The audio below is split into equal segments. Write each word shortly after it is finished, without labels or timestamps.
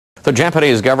The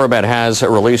Japanese government has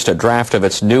released a draft of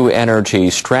its new energy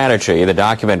strategy. The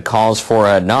document calls for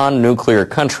a non-nuclear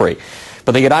country,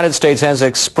 but the United States has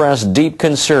expressed deep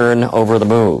concern over the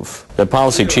move. The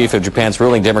policy chief of Japan's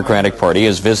ruling Democratic Party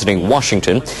is visiting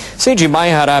Washington. Seiji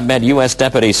Maehara met U.S.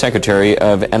 Deputy Secretary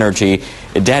of Energy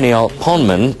Daniel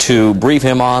Poneman to brief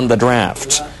him on the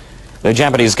draft. The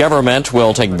Japanese government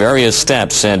will take various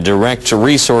steps and direct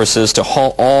resources to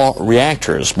halt all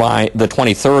reactors by the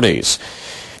 2030s.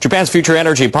 Japan's future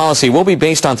energy policy will be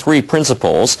based on three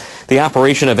principles. The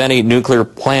operation of any nuclear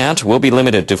plant will be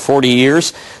limited to 40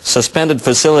 years. Suspended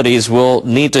facilities will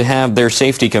need to have their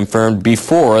safety confirmed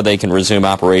before they can resume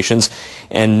operations,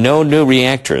 and no new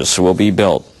reactors will be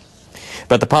built.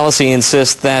 But the policy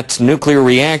insists that nuclear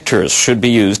reactors should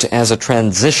be used as a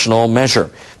transitional measure.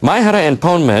 Maehara and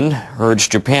Poneman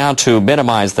urged Japan to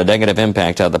minimize the negative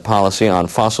impact of the policy on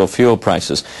fossil fuel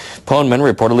prices. Poneman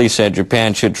reportedly said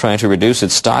Japan should try to reduce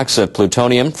its stocks of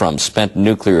plutonium from spent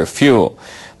nuclear fuel.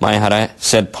 Maehara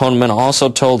said Poneman also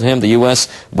told him the U.S.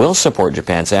 will support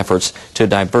Japan's efforts to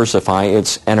diversify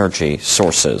its energy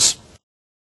sources.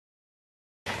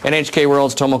 NHK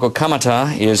World's Tomoko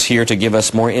Kamata is here to give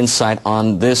us more insight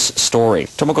on this story.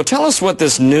 Tomoko, tell us what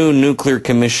this new nuclear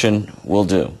commission will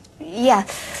do. Yeah,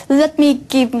 let me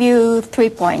give you 3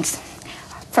 points.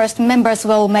 First, members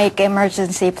will make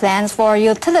emergency plans for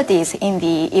utilities in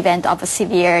the event of a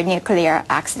severe nuclear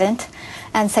accident.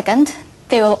 And second,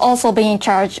 they will also be in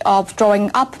charge of drawing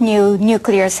up new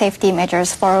nuclear safety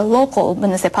measures for local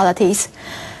municipalities.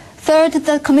 Third,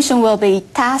 the Commission will be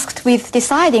tasked with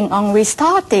deciding on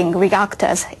restarting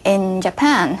reactors in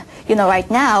Japan. You know, right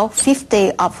now,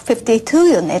 50 of 52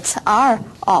 units are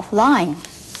offline.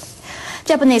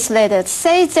 Japanese leaders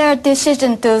say their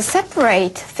decision to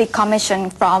separate the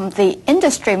Commission from the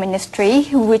Industry Ministry,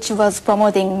 which was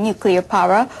promoting nuclear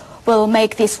power, will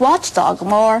make this watchdog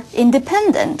more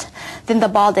independent than the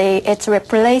body it's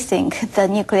replacing, the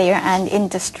Nuclear and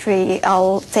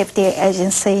Industrial Safety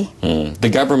Agency. The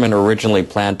government originally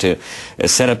planned to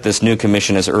set up this new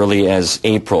commission as early as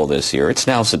April this year. It's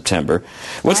now September.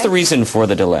 What's the reason for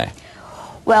the delay?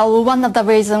 Well, one of the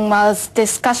reasons was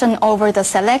discussion over the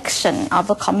selection of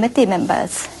the committee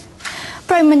members.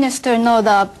 Prime Minister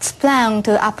Noda's plan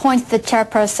to appoint the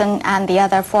chairperson and the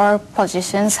other 4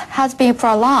 positions has been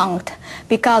prolonged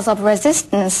because of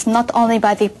resistance not only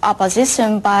by the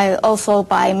opposition but also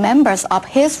by members of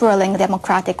his ruling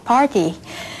Democratic Party.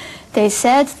 They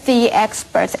said the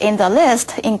experts in the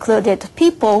list included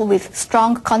people with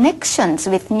strong connections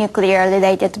with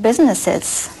nuclear-related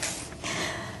businesses.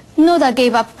 Noda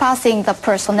gave up passing the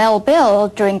personnel bill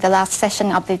during the last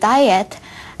session of the Diet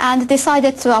and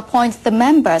decided to appoint the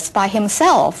members by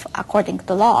himself, according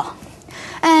to law.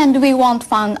 And we won't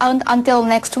find out until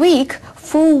next week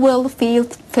who will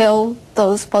fill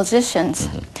those positions.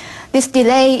 This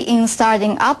delay in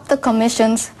starting up the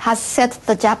commissions has set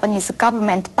the Japanese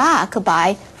government back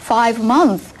by 5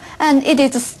 months, and it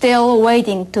is still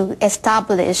waiting to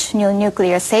establish new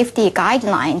nuclear safety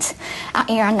guidelines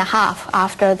a year and a half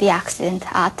after the accident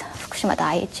at Fukushima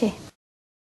Daiichi.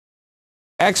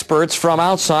 Experts from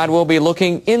outside will be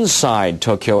looking inside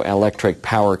Tokyo Electric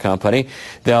Power Company.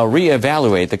 They'll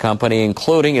reevaluate the company,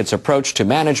 including its approach to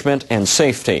management and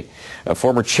safety. A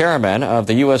former chairman of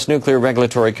the U.S. Nuclear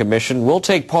Regulatory Commission will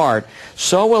take part.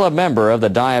 So will a member of the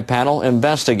Diet panel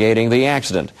investigating the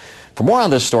accident. For more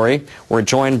on this story, we're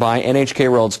joined by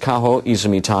NHK World's Kaho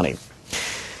Izumitani.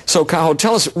 So, Kaho,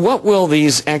 tell us, what will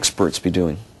these experts be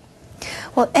doing?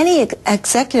 Well, any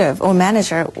executive or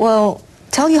manager will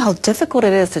tell you how difficult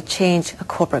it is to change a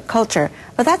corporate culture,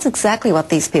 but that's exactly what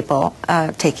these people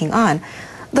are taking on.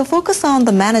 They'll focus on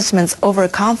the management's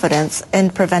overconfidence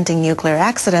in preventing nuclear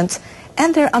accidents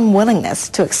and their unwillingness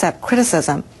to accept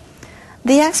criticism.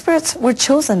 The experts were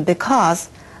chosen because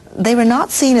they were not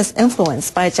seen as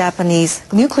influenced by Japanese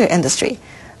nuclear industry.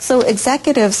 So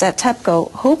executives at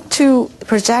TEPCO hope to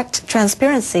project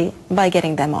transparency by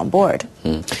getting them on board.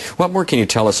 What more can you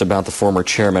tell us about the former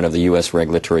chairman of the U.S.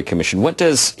 Regulatory Commission? What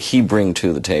does he bring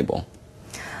to the table?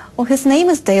 Well, his name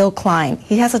is Dale Klein.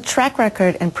 He has a track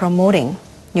record in promoting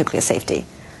nuclear safety.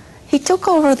 He took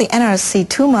over the NRC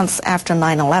 2 months after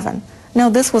 9/11. Now,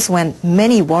 this was when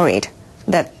many worried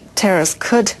that terrorists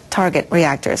could target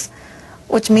reactors,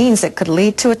 which means it could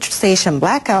lead to a station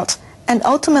blackout and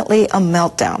ultimately a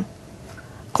meltdown.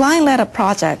 Klein led a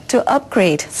project to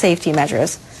upgrade safety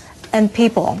measures, and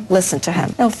people listened to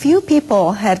him. Now, few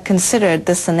people had considered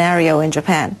this scenario in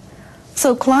Japan.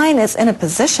 So Klein is in a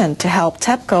position to help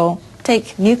TEPCO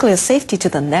take nuclear safety to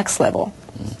the next level.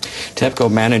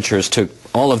 TEPCO managers took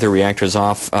all of the reactors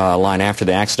offline after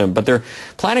the accident, but they're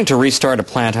planning to restart a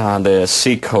plant on the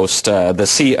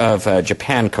sea of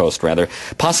Japan coast, rather,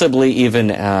 possibly even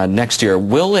next year.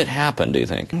 Will it happen, do you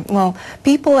think? Well,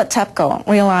 people at TEPCO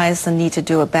realize the need to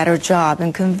do a better job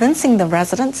in convincing the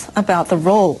residents about the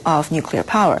role of nuclear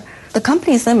power. The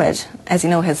company's image, as you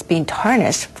know, has been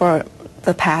tarnished for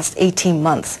the past 18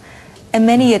 months, and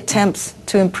many attempts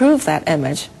to improve that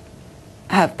image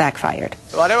have backfired.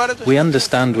 We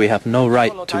understand we have no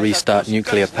right to restart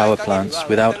nuclear power plants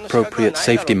without appropriate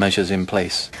safety measures in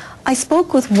place. I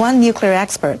spoke with one nuclear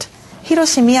expert.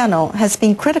 Hiroshi Miyano has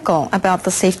been critical about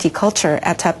the safety culture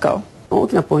at TEPCO.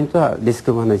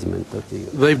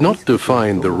 They've not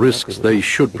defined the risks they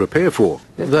should prepare for.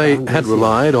 They had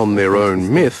relied on their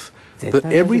own myth that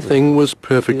everything was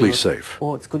perfectly safe.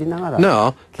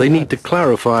 Now, they need to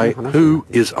clarify who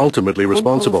is ultimately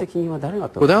responsible.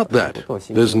 Without that,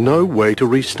 there's no way to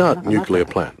restart nuclear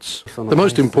plants. The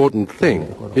most important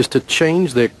thing is to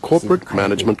change their corporate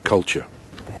management culture.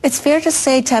 It's fair to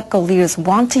say TEPCO leaders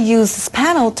want to use this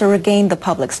panel to regain the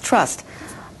public's trust.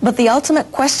 But the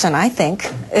ultimate question, I think,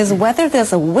 is whether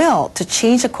there's a will to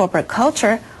change the corporate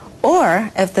culture, or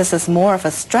if this is more of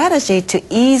a strategy to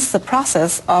ease the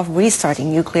process of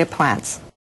restarting nuclear plants.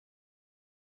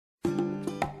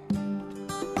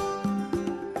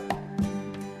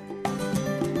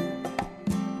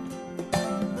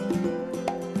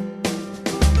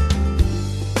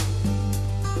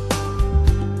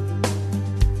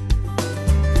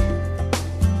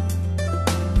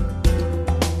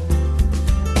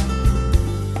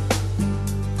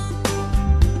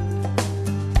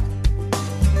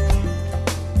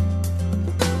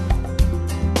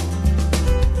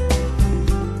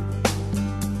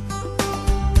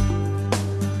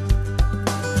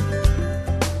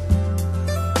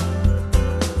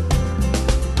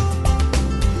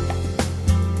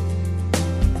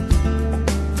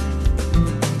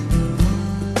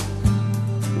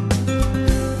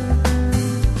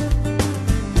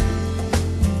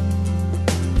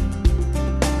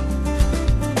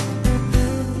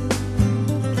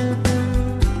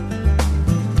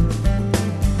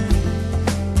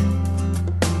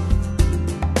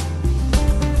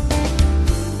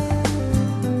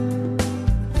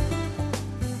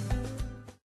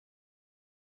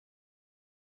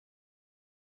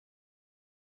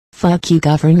 Fuck you,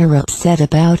 governor upset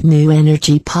about new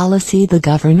energy policy. The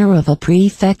governor of a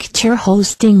prefecture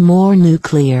hosting more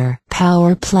nuclear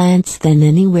power plants than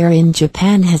anywhere in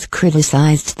Japan has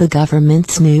criticized the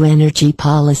government's new energy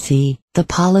policy. The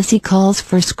policy calls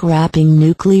for scrapping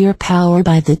nuclear power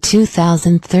by the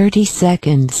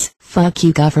 2032. Fuck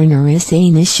you, Governor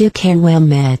Issei Nishikawa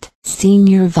met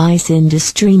Senior Vice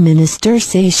Industry Minister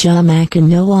Seisha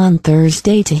Makino on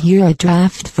Thursday to hear a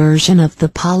draft version of the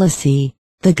policy.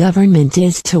 The government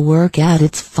is to work out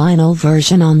its final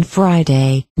version on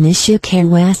Friday,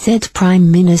 Nishikawa said.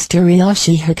 Prime Minister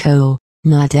Yoshihiko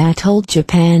Noda told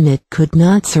Japan it could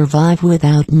not survive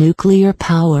without nuclear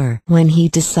power when he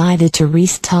decided to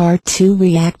restart 2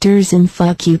 reactors in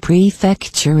Fukushima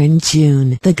Prefecture in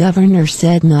June. The governor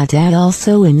said Noda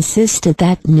also insisted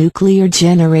that nuclear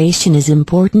generation is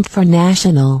important for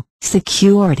national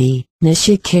security.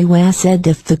 Nishikawa said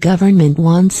if the government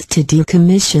wants to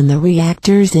decommission the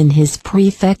reactors in his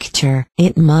prefecture,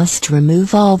 it must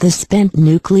remove all the spent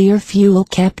nuclear fuel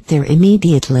kept there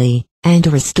immediately, and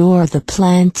restore the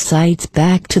plant sites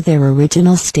back to their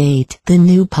original state. The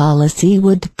new policy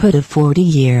would put a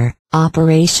 40-year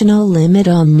operational limit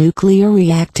on nuclear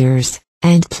reactors,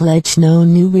 and pledge no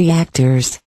new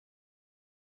reactors.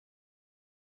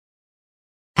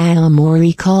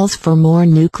 Aomori calls for more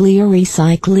nuclear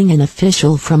recycling. An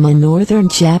official from a northern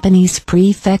Japanese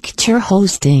prefecture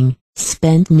hosting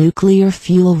spent nuclear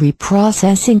fuel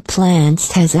reprocessing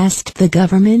plants has asked the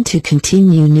government to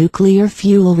continue nuclear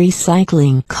fuel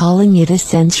recycling, calling it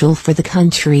essential for the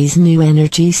country's new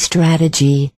energy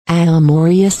strategy.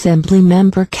 Aomori Assembly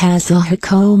member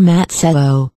Kazuhiko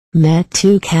Matsuo met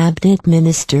 2 cabinet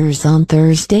ministers on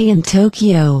Thursday in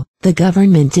Tokyo. The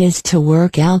government is to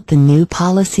work out the new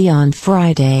policy on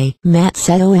Friday.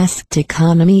 Matsuo asked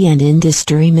Economy and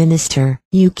Industry Minister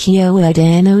Yukio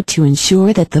Edano to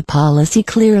ensure that the policy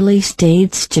clearly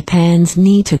states Japan's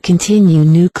need to continue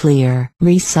nuclear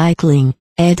recycling.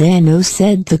 Edano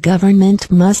said the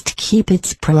government must keep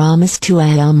its promise to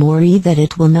Aomori that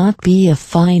it will not be a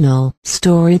final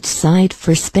storage site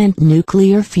for spent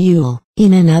nuclear fuel.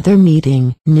 In another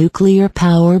meeting, Nuclear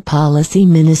Power Policy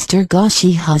Minister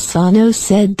Goshi Hasano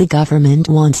said the government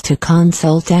wants to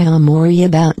consult Aomori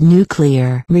about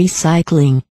nuclear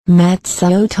recycling.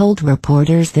 Matsuo told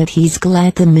reporters that he's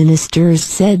glad the ministers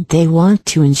said they want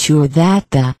to ensure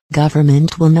that the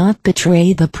government will not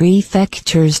betray the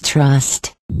prefecture's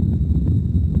trust.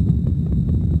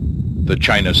 The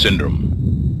China Syndrome.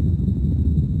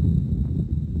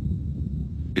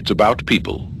 It's about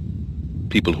people.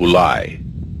 People who lie.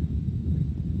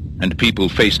 And people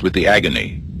faced with the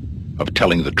agony of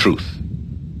telling the truth.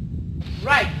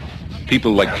 Right.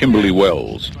 People like Kimberly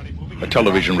Wells, a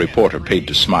television reporter paid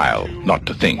to smile, not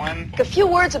to think. A few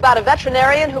words about a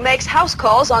veterinarian who makes house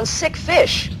calls on sick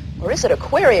fish. Or is it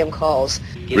aquarium calls?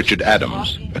 Richard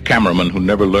Adams, a cameraman who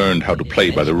never learned how to play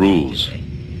by the rules.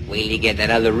 Wait till you get in that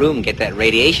other room, get that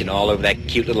radiation all over that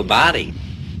cute little body.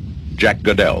 Jack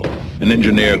Goodell, an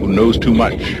engineer who knows too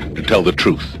much to tell the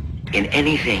truth. In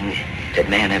anything that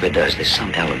man ever does, there's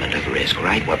some element of risk,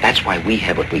 right? Well, that's why we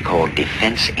have what we call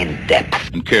defense in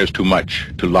depth. And cares too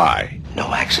much to lie.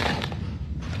 No accident.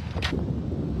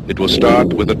 It will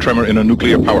start with a tremor in a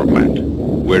nuclear power plant.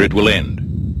 Where it will end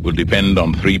will depend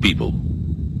on 3 people.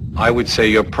 I would say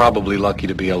you're probably lucky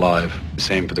to be alive.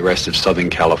 Same for the rest of Southern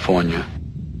California.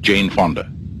 Jane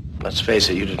Fonda. Let's face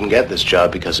it, you didn't get this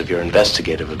job because of your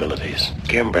investigative abilities.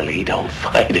 Kimberly, don't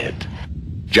fight it.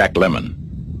 Jack Lemmon.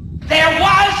 There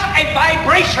was a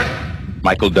vibration.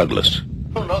 Michael Douglas.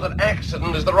 I don't know that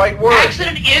accident is the right word.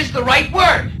 Accident is the right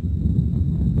word.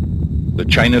 The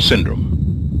China Syndrome.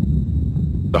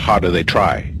 The harder they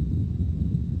try,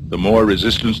 the more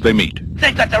resistance they meet.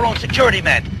 They've got their own security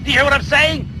men. Do you hear what I'm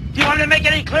saying? Do you want me to make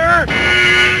it any clearer?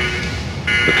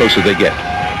 The closer they get,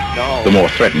 the more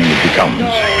threatening it becomes.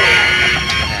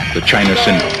 The China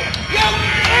Syndrome.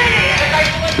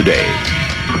 Today,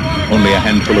 only a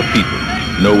handful of people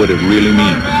know what it really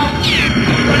means.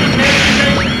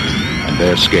 And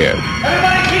they're scared.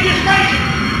 Everybody keep your straight!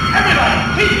 Everybody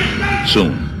keep your straight!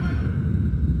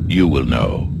 Soon, you will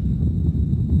know.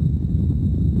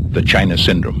 The China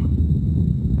Syndrome.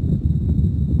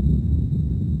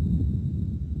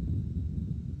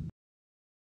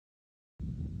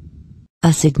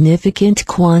 A significant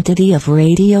quantity of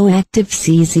radioactive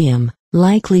cesium,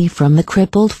 likely from the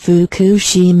crippled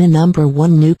Fukushima No.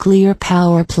 1 nuclear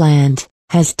power plant,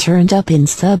 has turned up in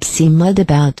subsea mud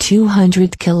about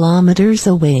 200 kilometers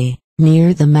away,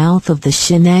 near the mouth of the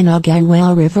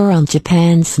Shinagawa River on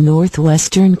Japan's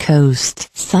northwestern coast.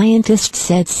 Scientists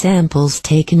said samples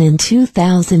taken in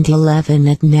 2011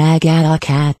 at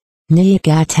Nagaoka,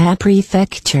 Niigata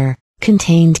Prefecture,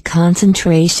 contained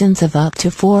concentrations of up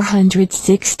to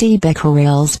 460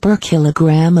 becquerels per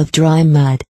kilogram of dry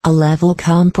mud, a level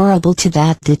comparable to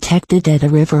that detected at a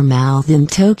river mouth in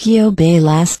Tokyo Bay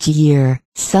last year.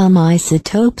 Some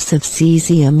isotopes of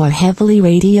cesium are heavily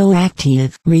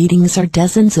radioactive. Readings are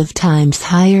dozens of times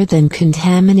higher than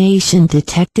contamination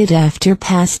detected after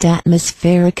past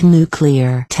atmospheric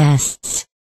nuclear tests.